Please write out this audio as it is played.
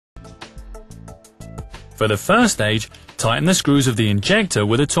For the first stage, tighten the screws of the injector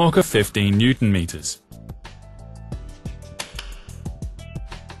with a torque of 15 Newton meters.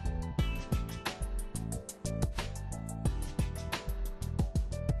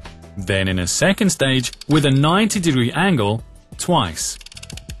 Then in a second stage, with a 90-degree angle, twice.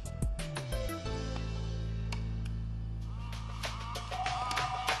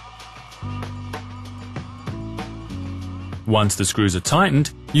 Once the screws are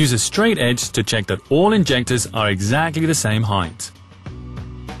tightened, use a straight edge to check that all injectors are exactly the same height.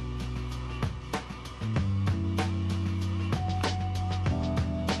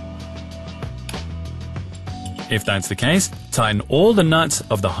 If that's the case, tighten all the nuts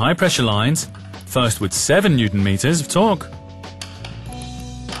of the high-pressure lines, first with 7 Newton meters of torque.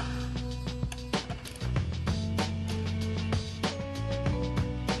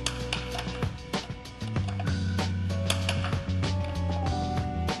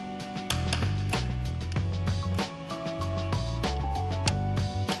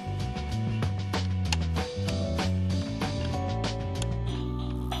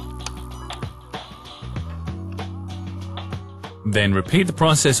 Then repeat the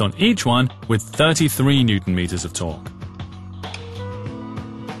process on each one with 33 Newton meters of torque.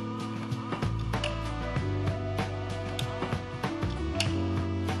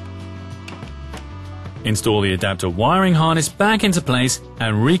 Install the adapter wiring harness back into place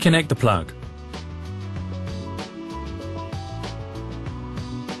and reconnect the plug.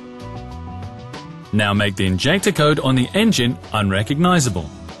 Now make the injector code on the engine unrecognizable.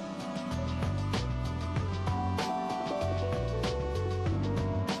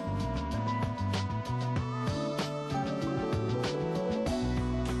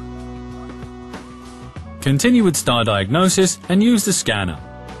 Continue with star diagnosis and use the scanner.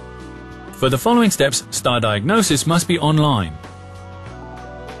 For the following steps, star diagnosis must be online.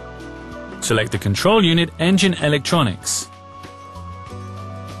 Select the control unit engine electronics.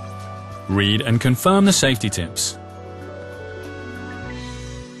 Read and confirm the safety tips.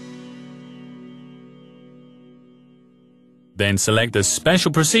 Then select the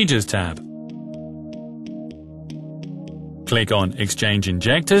Special Procedures tab. Click on Exchange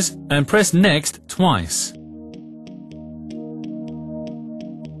Injectors and press Next twice.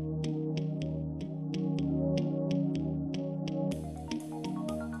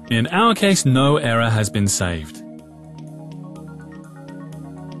 In our case, no error has been saved.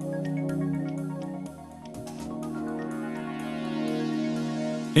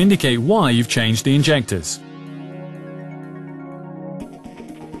 Indicate why you've changed the injectors.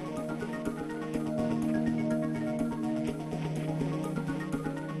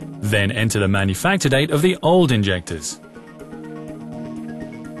 Then enter the manufacture date of the old injectors.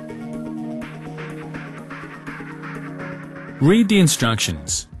 Read the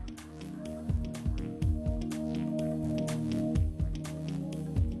instructions.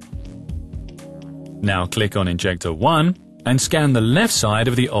 Now click on Injector 1 and scan the left side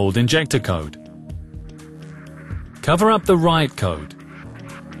of the old injector code. Cover up the right code.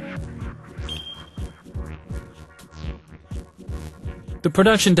 The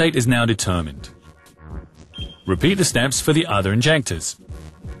production date is now determined. Repeat the steps for the other injectors.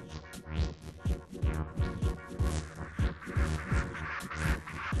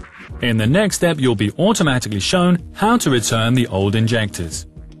 In the next step, you'll be automatically shown how to return the old injectors.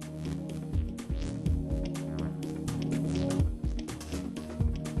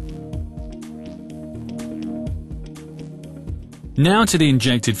 Now to the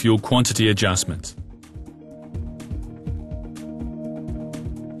injected fuel quantity adjustment.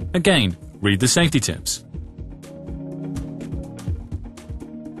 Again, read the safety tips.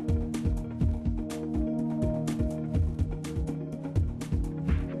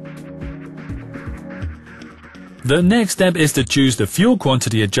 The next step is to choose the fuel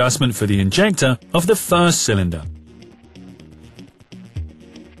quantity adjustment for the injector of the first cylinder.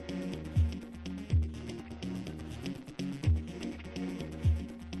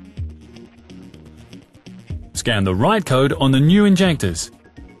 Scan the right code on the new injectors.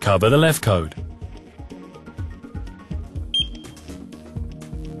 Cover the left code.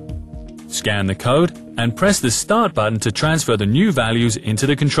 Scan the code and press the Start button to transfer the new values into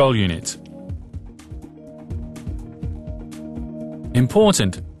the control unit.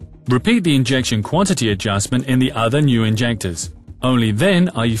 Important: repeat the injection quantity adjustment in the other new injectors. Only then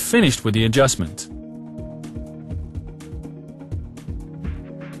are you finished with the adjustment.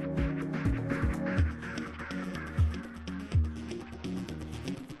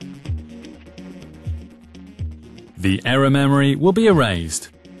 The error memory will be erased.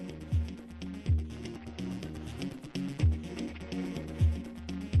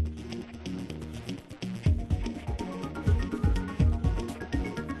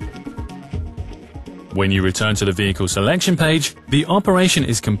 When you return to the vehicle selection page, the operation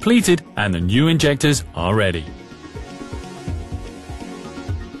is completed and the new injectors are ready.